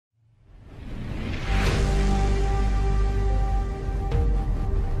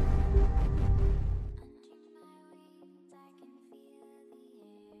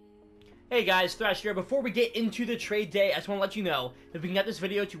Hey guys, Thrash here. Before we get into the trade day, I just want to let you know, if we can get this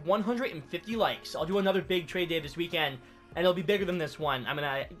video to 150 likes, I'll do another big trade day this weekend, and it'll be bigger than this one. I'm going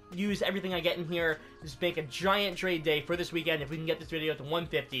to use everything I get in here, just make a giant trade day for this weekend if we can get this video to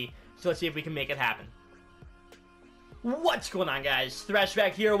 150, so let's see if we can make it happen. What's going on, guys? Thrash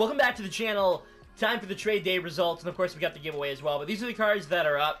back here. Welcome back to the channel. Time for the trade day results, and of course we got the giveaway as well, but these are the cards that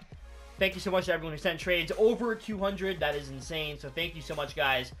are up. Thank you so much to everyone who sent trades. Over 200, that is insane, so thank you so much,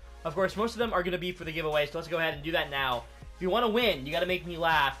 guys. Of course, most of them are going to be for the giveaway, so let's go ahead and do that now. If you want to win, you got to make me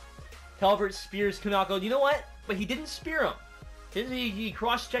laugh. Calvert spears Kunako. You know what? But he didn't spear him. He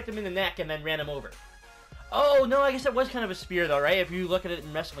cross-checked him in the neck and then ran him over. Oh, no, I guess that was kind of a spear, though, right? If you look at it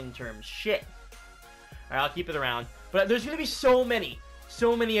in wrestling terms. Shit. All right, I'll keep it around. But there's going to be so many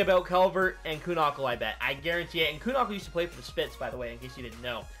about Calvert and Kunako, I bet. I guarantee it. And Kunako used to play for the Spits, by the way, in case you didn't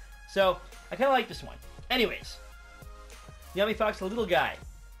know. So, I kind of like this one. Anyways. Yummy Fox, the little guy.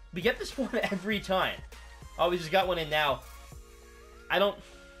 We get this one every time. Oh, we just got one in now.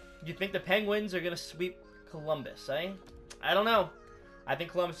 You think the Penguins are going to sweep Columbus, eh? I don't know. I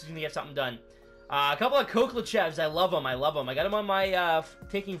think Columbus is going to get something done. A couple of Koklachevs. I love them. I got them on my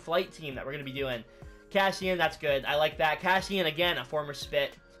taking flight team that we're going to be doing. Cassian, that's good. I like that. Cassian, again, a former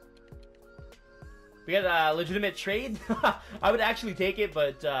Spit. We got a legitimate trade. I would actually take it,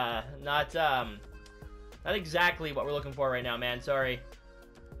 but not exactly what we're looking for right now, man. Sorry.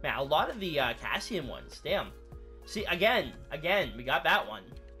 Man, a lot of the Cassian ones. Damn. See, again, we got that one.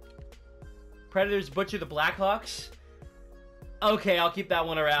 Predators butcher the Blackhawks. Okay, I'll keep that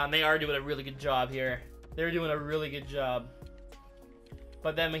one around. They are doing a really good job here. They're doing a really good job.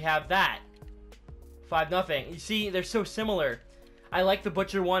 But then we have that. 5-0. You see, they're so similar. I like the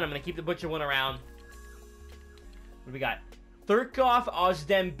butcher one. I'm going to keep the butcher one around. What do we got? Thurkov,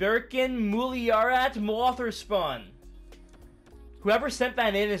 Ozdemberkin, Muliarat, Motherspawn. Whoever sent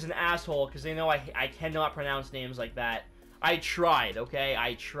that in is an asshole, because they know I cannot pronounce names like that. I tried, okay?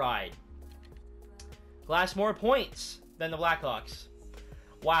 I tried. Glass more points than the Blackhawks.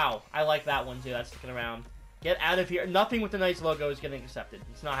 Wow, I like that one too. That's sticking around. Get out of here. Nothing with the Knights logo is getting accepted.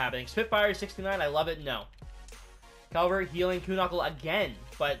 It's not happening. Spitfire 69, I love it. No. Calvert, healing, Kunakle again.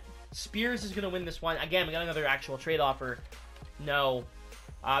 But Spears is going to win this one. Again, we got another actual trade offer. No.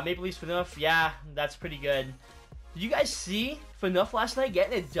 Maple Leafs Phaneuf, yeah, that's pretty good. Did you guys see Phaneuf last night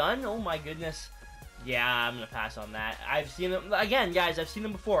getting it done? Oh my goodness. Yeah, I'm going to pass on that. I've seen them. Again, guys, I've seen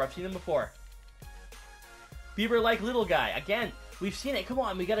them before. Beaver like little guy. Again, we've seen it. Come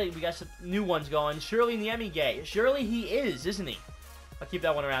on, we got some new ones going. Surely Niemi gay. Surely he is, isn't he? I'll keep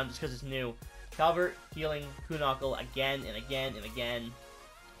that one around just because it's new. Calvert, healing, Kunakle again and again and again.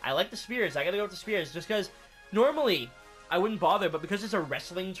 I like the Spears. I got to go with the Spears just because normally I wouldn't bother, but because it's a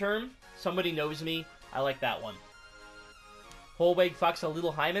wrestling term, somebody knows me. I like that one. Holweg Fox a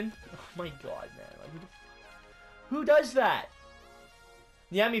little Hyman. Oh my god, man. Like, who does that?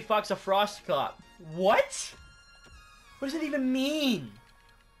 Niami Fox a Frost Cop. What? What does it even mean?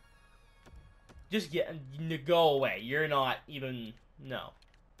 Just go away. You're not even... No.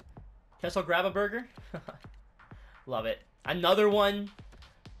 Kessel grab a burger? Love it. Another one.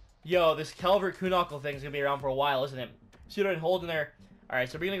 Yo, this Calvert Kunakle thing is going to be around for a while, isn't it? Shooter and hold in there.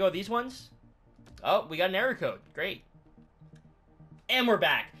 Alright, so we're going to go with these ones. Oh, we got an error code. Great. And we're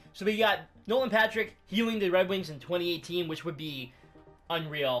back. So we got Nolan Patrick healing the Red Wings in 2018, which would be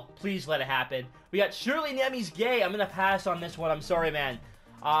unreal. Please let it happen. We got Shirley Nemi's gay. I'm going to pass on this one. I'm sorry, man.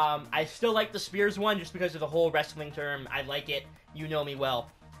 I still like the Spears one just because of the whole wrestling term. I like it. You know me well.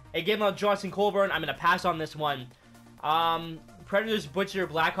 Hey, game on Johnson Colburn. I'm going to pass on this one. Predators Butcher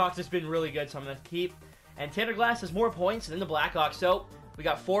Blackhawks has been really good, so I'm going to keep. And Tanner Glass has more points than the Blackhawks. So we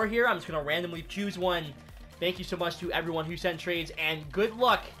got 4 here. I'm just going to randomly choose one. Thank you so much to everyone who sent trades, and good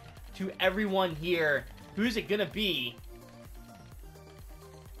luck to everyone here. Who's it gonna be?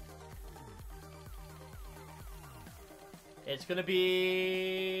 It's gonna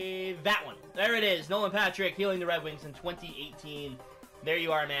be that one. There it is. Nolan Patrick healing the Red Wings in 2018. There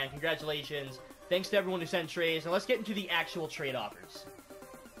you are, man. Congratulations. Thanks to everyone who sent trades. Now let's get into the actual trade offers.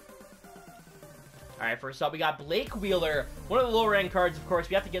 Alright, first up, we got Blake Wheeler. One of the lower end cards, of course.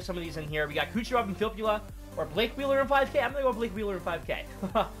 We have to get some of these in here. We got Kucherov and Filppula. Or Blake Wheeler in 5K. I'm going to go Blake Wheeler in 5K.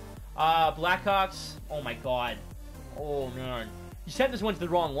 Blackhawks. Oh, my God. Oh, man. You sent this one to the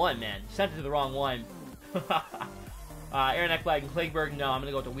wrong one, man. You sent it to the wrong one. Aaron Ekblad and Klingberg. No, I'm going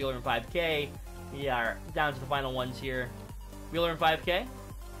to go with the Wheeler in 5K. Yeah, down to the final ones here. Wheeler in 5K.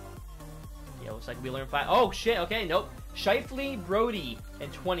 Yeah, looks like Wheeler in 5. Oh, shit. Okay, nope. Scheifele, Brody in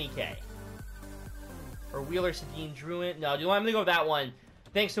 20K. Or Wheeler, Sedin, Druin. No, I'm going to go with that one.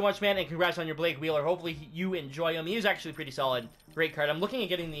 Thanks so much, man, and congrats on your Blake Wheeler. Hopefully you enjoy him. He is actually pretty solid. Great card. I'm looking at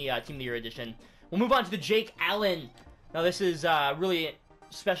getting the Team of the Year edition. We'll move on to the Jake Allen. Now, this is really a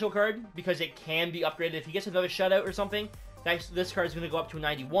special card because it can be upgraded. If he gets another shutout or something, this card is going to go up to a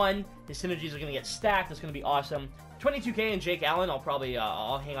 91. His synergies are going to get stacked. That's going to be awesome. 22k and Jake Allen. I'll probably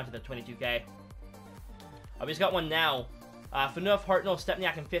I'll hang on to the 22k. We just got one now. Phaneuf, Hartnell,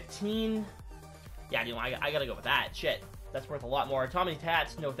 Stepniak, and 15. Yeah, you know, I got to go with that. Shit. That's worth a lot more. Tommy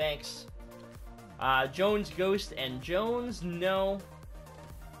Tats, no thanks. Jones, Ghost, and Jones, no.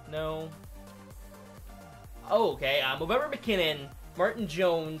 No. Oh, okay. November McKinnon, Martin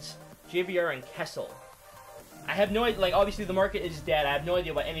Jones, JVR, and Kessel. I have no idea. Like, obviously, the market is dead. I have no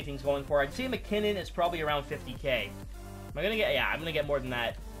idea what anything's going for. I'd say McKinnon is probably around 50k. Am I going to get... Yeah, I'm going to get more than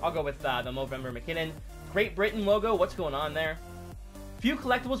that. I'll go with the November McKinnon. Great Britain logo. What's going on there? Few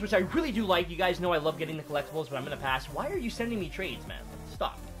collectibles, which I really do like. You guys know I love getting the collectibles, but I'm going to pass. Why are you sending me trades, man?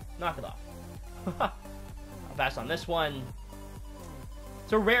 Stop. Knock it off. I'll pass on this one.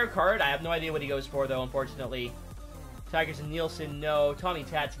 It's a rare card. I have no idea what he goes for, though, unfortunately. Tigers and Nielsen, no. Tommy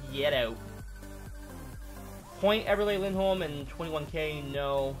Tats, get out. Point, Everley Lindholm, and 21k,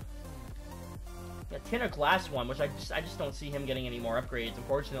 no. Yeah, Tanner Glass one, which I just don't see him getting any more upgrades,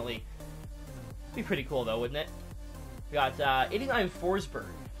 unfortunately. Be pretty cool, though, wouldn't it? We got 89 Forsberg.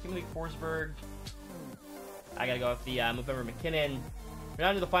 Kimberly Forsberg. I gotta go with the November McKinnon. We're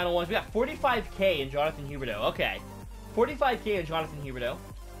down to the final ones. We got 45k in Jonathan Huberdeau. Okay. 45k in Jonathan Huberdeau.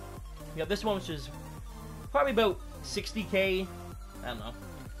 We got this one, which is probably about 60k. I don't know.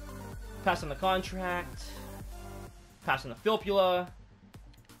 Pass on the contract. Pass on the Filppula.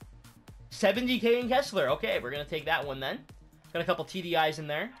 70k in Kessler. Okay, we're gonna take that one then. Got a couple TDIs in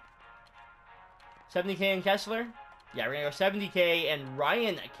there. 70k in Kessler. Yeah, we're going to go 70k, and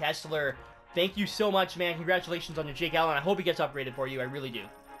Ryan Kessler, thank you so much, man. Congratulations on your Jake Allen. I hope he gets upgraded for you. I really do.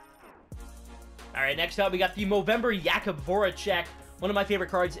 All right, next up, we got the Movember Jakub Voracek, one of my favorite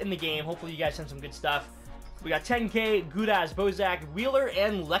cards in the game. Hopefully, you guys send some good stuff. We got 10k, Gudas, Bozak, Wheeler,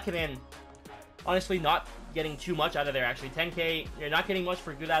 and Lehkonen. Honestly, not getting too much out of there, actually. 10k, you're not getting much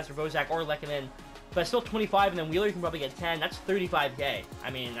for Gudas or Bozak or Lehkonen, but still 25, and then Wheeler, you can probably get 10. That's 35k. I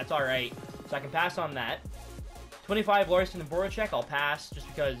mean, that's all right. So I can pass on that. 25 Larson and Voracek, I'll pass, just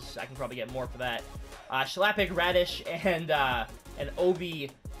because I can probably get more for that. Schlappick, Radish, and an Ovi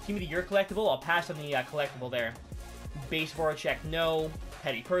Team of the Year collectible, I'll pass on the collectible there. Base Voracek, no.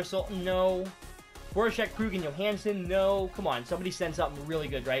 Petty Purcell, no. Voracek, Krug, and Johansson, no. Come on, somebody send something really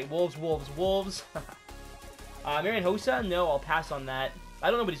good, right? Wolves, Wolves, Wolves. Marian Hossa, no, I'll pass on that. I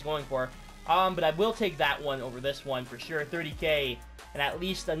don't know what he's going for. But I will take that one over this one for sure. 30k. And at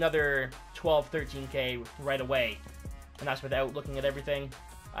least another 12, 13k right away. And that's without looking at everything.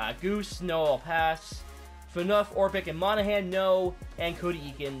 Goose, no, I'll pass. Phaneuf, Orpik, and Monahan, no. And Cody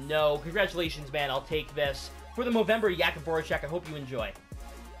Eakin, no. Congratulations, man. I'll take this for the Movember Jakub Voracek. I hope you enjoy.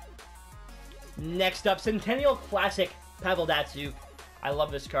 Next up, Centennial Classic Pavel Datsyuk. I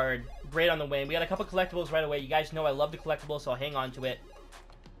love this card. Great on the win. We got a couple collectibles right away. You guys know I love the collectibles, so I'll hang on to it.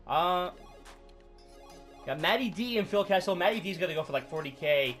 Got Matty D and Phil Kessel. Matty D's going to go for like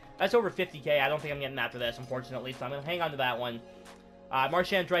 40k. That's over 50k. I don't think I'm getting that for this, unfortunately, so I'm going to hang on to that one.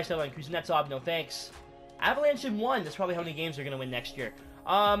 Marchand, Draisaitl, and Kuznetsov, no thanks. Avalanche in 1. That's probably how many games they're going to win next year.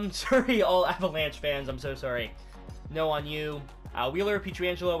 Sorry, all Avalanche fans. I'm so sorry. No on you. Wheeler,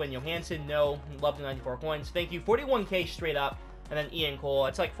 Pietrangelo, and Johansson, no. Love the 94 coins. Thank you. 41k straight up. And then Ian Cole.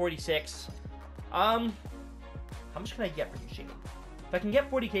 It's like 46. How much can I get for Duchesne? If I can get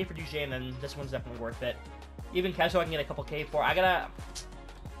 40k for Duchesne, then this one's definitely worth it. Even Kessel I can get a couple k for. Yeah,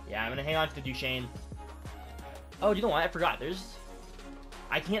 I'm going to hang on to the Duchesne. Oh, you know what? I forgot.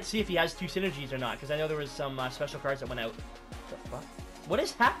 I can't see if he has 2 synergies or not, because I know there was some special cards that went out. What the fuck? What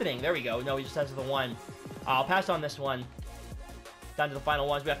is happening? There we go. No, he just has the 1. I'll pass on this one. Down to the final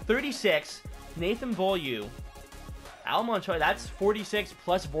ones. We have 36. Nathan Beaulieu. Al Montoya. That's 46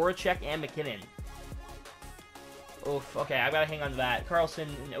 plus Voracek and McKinnon. Oof. Okay, I gotta hang on to that. Carlson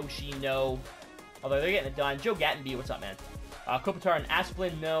and Oshie, no. Although they're getting it done. Joe Gattenby, what's up, man? Kopitar and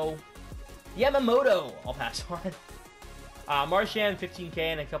Asplin, no. Yamamoto, I'll pass on. Marchand, 15k,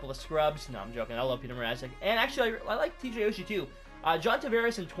 and a couple of scrubs. No, I'm joking. I love Peter Mrazek. And actually, I like TJ Oshie, too. John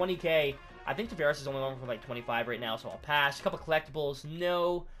Tavares and 20k. I think Tavares is only on for like 25 right now, so I'll pass. A couple collectibles,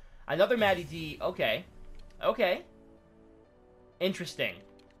 no. Another Matty D, okay. Okay. Interesting.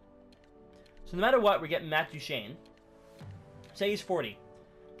 So no matter what, we're getting Matt Duchesne. Say he's 40.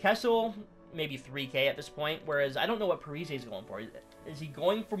 Kessel, maybe 3k at this point, whereas I don't know what Parise is going for. Is he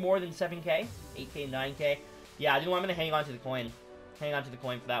going for more than 7k? 8k, 9k? Yeah, you know what? I'm going to hang on to the coin. Hang on to the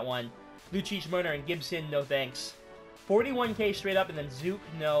coin for that one. Lucic, Murner, and Gibson, no thanks. 41k straight up, and then Zook,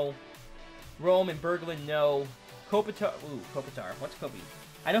 no. Rome and Berglund, no. Kopitar, ooh, Kopitar. What's Kopi?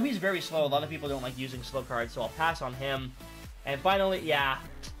 I know he's very slow. A lot of people don't like using slow cards, so I'll pass on him. And finally, yeah.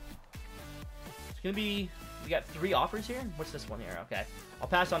 It's going to be... We got 3 offers here? What's this one here? Okay. I'll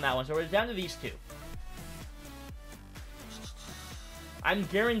pass on that one. So we're down to these 2. I'm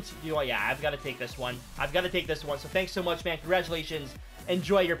guaranteed... You know, yeah, I've got to take this one. I've got to take this one. So thanks so much, man. Congratulations.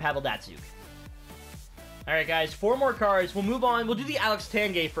 Enjoy your Paddle Datsuk. Alright, guys. 4 more cards. We'll move on. We'll do the Alex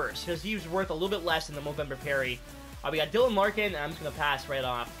Tanguay first, because he was worth a little bit less than the Movember Perry. We got Dylan Larkin, and I'm just going to pass right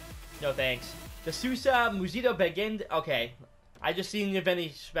off. No thanks. The Sousa, Muzito Begind. Okay. I just seen Yevgeny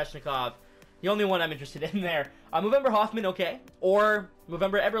Svechnikov. The only one I'm interested in there. Movember Hoffman, okay. Or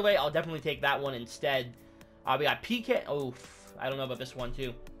Movember Eberle, I'll definitely take that one instead. We got PK. Oh, I don't know about this one,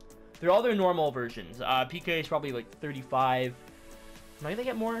 too. They're all their normal versions. PK is probably like 35. Am I going to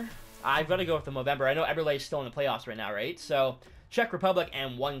get more? I've got to go with the Movember. I know Eberle is still in the playoffs right now, right? So, Czech Republic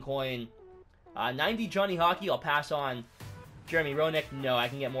and 1 coin. 90 Johnny Hockey, I'll pass on. Jeremy Roenick, no, I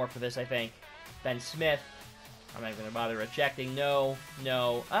can get more for this, I think. Ben Smith, I'm not going to bother rejecting. No,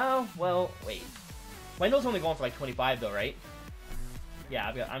 no. Oh, well, wait. Wendell's only going for like 25, though, right? Yeah,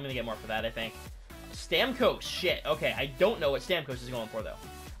 I'm going to get more for that, I think. Stamkos, shit. Okay, I don't know what Stamkos is going for, though.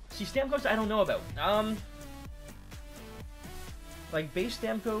 See, Stamkos, I don't know about. Like, base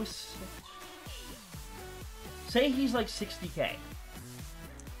Stamkos... Say he's like 60k.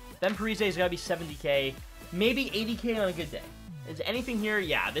 Then Parise's got to be 70k. Maybe 80k on a good day. Is anything here?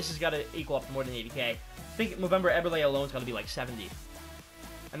 Yeah, this has got to equal up to more than 80k. I think Movember Eberle alone is going to be like 70.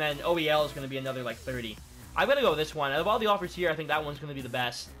 And then OEL is going to be another like 30. I'm going to go with this one. Out of all the offers here, I think that one's going to be the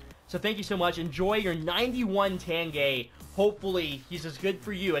best. So thank you so much. Enjoy your 91 Tanguay. Hopefully, he's as good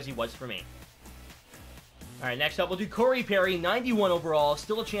for you as he was for me. Alright, next up, we'll do Corey Perry, 91 overall.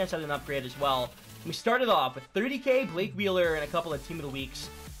 Still a chance at an upgrade as well. We started off with 30k, Blake Wheeler, and a couple of Team of the Weeks.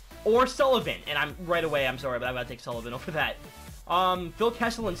 Or Sullivan. And I'm sorry, but I've got to take Sullivan over that. Phil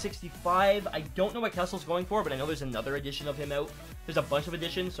Kessel in 65. I don't know what Kessel's going for, but I know there's another edition of him out. There's a bunch of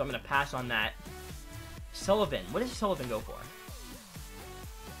editions, so I'm going to pass on that. Sullivan. What does Sullivan go for?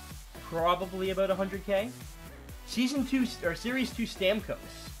 Probably about 100k. Season 2, or Series 2 Stamkos.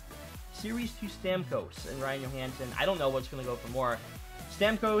 Series 2 Stamkos and Ryan Johansson. I don't know what's going to go for more.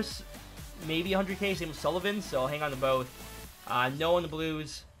 Stamkos, maybe 100k. Same with Sullivan, so I'll hang on to both. No on the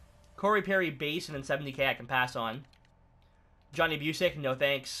Blues. Corey Perry base, and then 70k I can pass on. Johnny Busick, no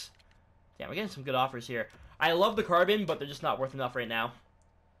thanks. Damn, we're getting some good offers here. I love the carbon, but they're just not worth enough right now.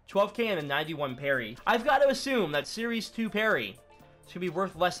 12k and a 91 Perry. I've got to assume that Series 2 Perry is going to be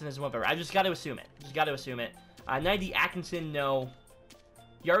worth less than his Movember. I just got to assume it. 90 Atkinson, no.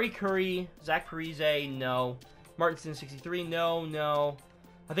 Yari Curry, Zach Parise, no. Martinson 63, no.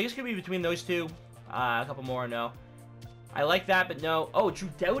 I think it's going to be between those two. A couple more, no. I like that, but no. Oh, Drew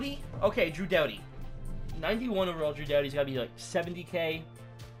Doughty? Okay, Drew Doughty. 91 overall Drew Doughty's got to be like 70k.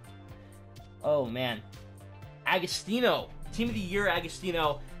 Oh, man. Agostino. Team of the Year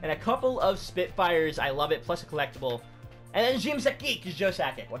Agostino. And a couple of Spitfires. I love it. Plus a collectible. And then Jim Sakic is Joe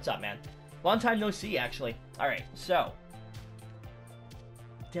Sakic. What's up, man? Long time no see, actually. Alright, so.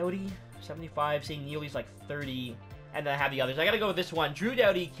 Doughty, 75. Say Neely's like 30. And then I have the others. I got to go with this one. Drew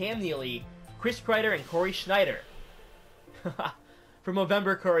Doughty, Cam Neely, Chris Kreider, and Corey Schneider. For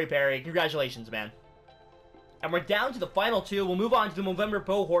Movember Corey Perry. Congratulations, man. And we're down to the final 2. We'll move on to the Movember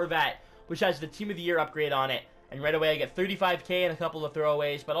Bo Horvat, which has the Team of the Year upgrade on it. And right away I get 35k and a couple of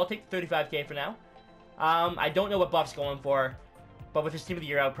throwaways, but I'll take the 35k for now. I don't know what Buff's going for, but with his Team of the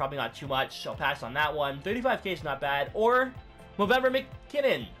Year out, probably not too much. I'll pass on that one. 35k is not bad. Or Movember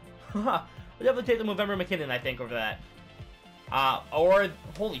McKinnon. I'll definitely take the Movember McKinnon, I think, over that. Or,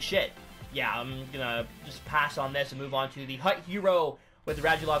 holy shit. Yeah, I'm gonna just pass on this and move on to the Hut Hero with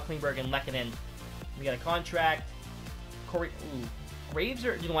Radulov, Klingberg, and Lehkonen. We got a contract. Corey, ooh, Graves,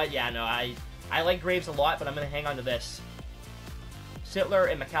 or you know what? Yeah, no, I like Graves a lot, but I'm gonna hang on to this.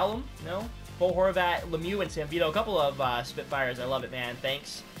 Sittler and McCallum, no. Bo Horvat, Lemieux, and Samvito. A couple of Spitfires. I love it, man.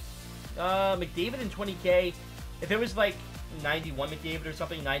 Thanks. McDavid and 20k. If it was like 91 McDavid or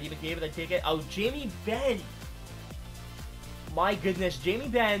something, 90 McDavid, I'd take it. Oh, Jamie Benn. My goodness, Jamie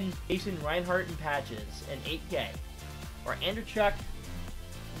Benn, Jason Reinhart and patches in 8k. Or Andrechuk,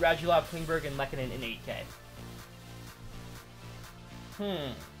 Radulov, Klingberg, and Lehkonen in 8k.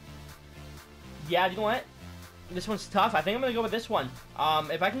 Yeah, you know what? This one's tough. I think I'm going to go with this one.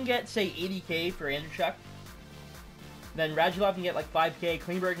 If I can get, say, 80k for Andrechuk, then Radulov can get like 5k,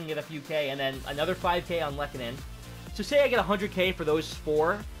 Klingberg can get a few k, and then another 5k on Lehkonen. So say I get 100k for those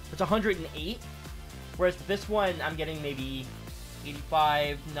 4, it's 108. Whereas with this one, I'm getting maybe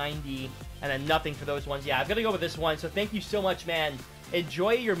 85, 90, and then nothing for those ones. Yeah, I'm going to go with this one. So thank you so much, man.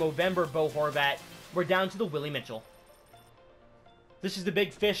 Enjoy your Movember, Bo Horvat. We're down to the Willie Mitchell. This is the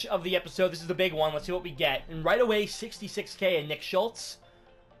big fish of the episode. This is the big one. Let's see what we get. And right away, 66K and Nick Schultz.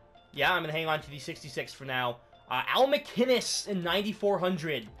 Yeah, I'm going to hang on to the 66 for now. Al McInnes in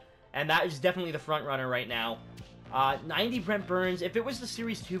 9,400. And that is definitely the front runner right now. 90 Brent Burns. If it was the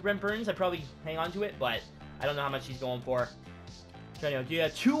Series 2 Brent Burns, I'd probably hang on to it, but I don't know how much he's going for. So anyway, yeah,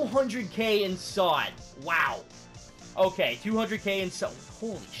 200K in Sod. Wow. Okay, 200K in Sod.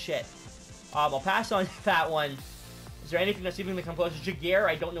 Holy shit. I'll pass on that one. Is there anything that's even going to come close? Jaguar,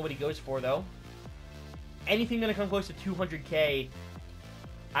 I don't know what he goes for, though. Anything going to come close to 200K,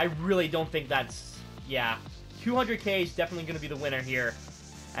 I really don't think that's... Yeah. 200K is definitely going to be the winner here.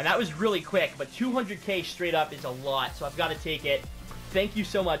 And that was really quick, but 200K straight up is a lot, so I've got to take it. Thank you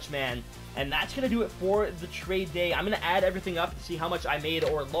so much, man. And that's going to do it for the trade day. I'm going to add everything up to see how much I made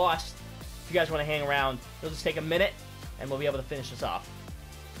or lost. If you guys want to hang around, it'll just take a minute, and we'll be able to finish this off.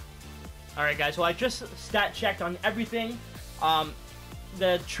 Alright, guys, well, I just stat checked on everything.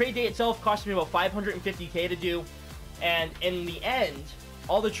 The trade day itself cost me about 550K to do, and in the end,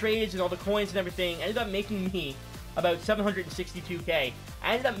 all the trades and all the coins and everything ended up making me about 762K.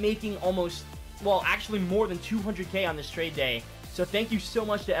 I ended up making almost, well, actually more than 200K on this trade day. So thank you so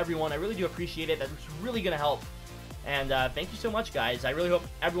much to everyone. I really do appreciate it. That's really going to help. And thank you so much, guys. I really hope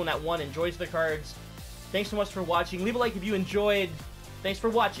everyone that won enjoys the cards. Thanks so much for watching. Leave a like if you enjoyed. Thanks for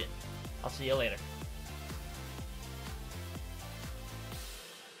watching. I'll see you later.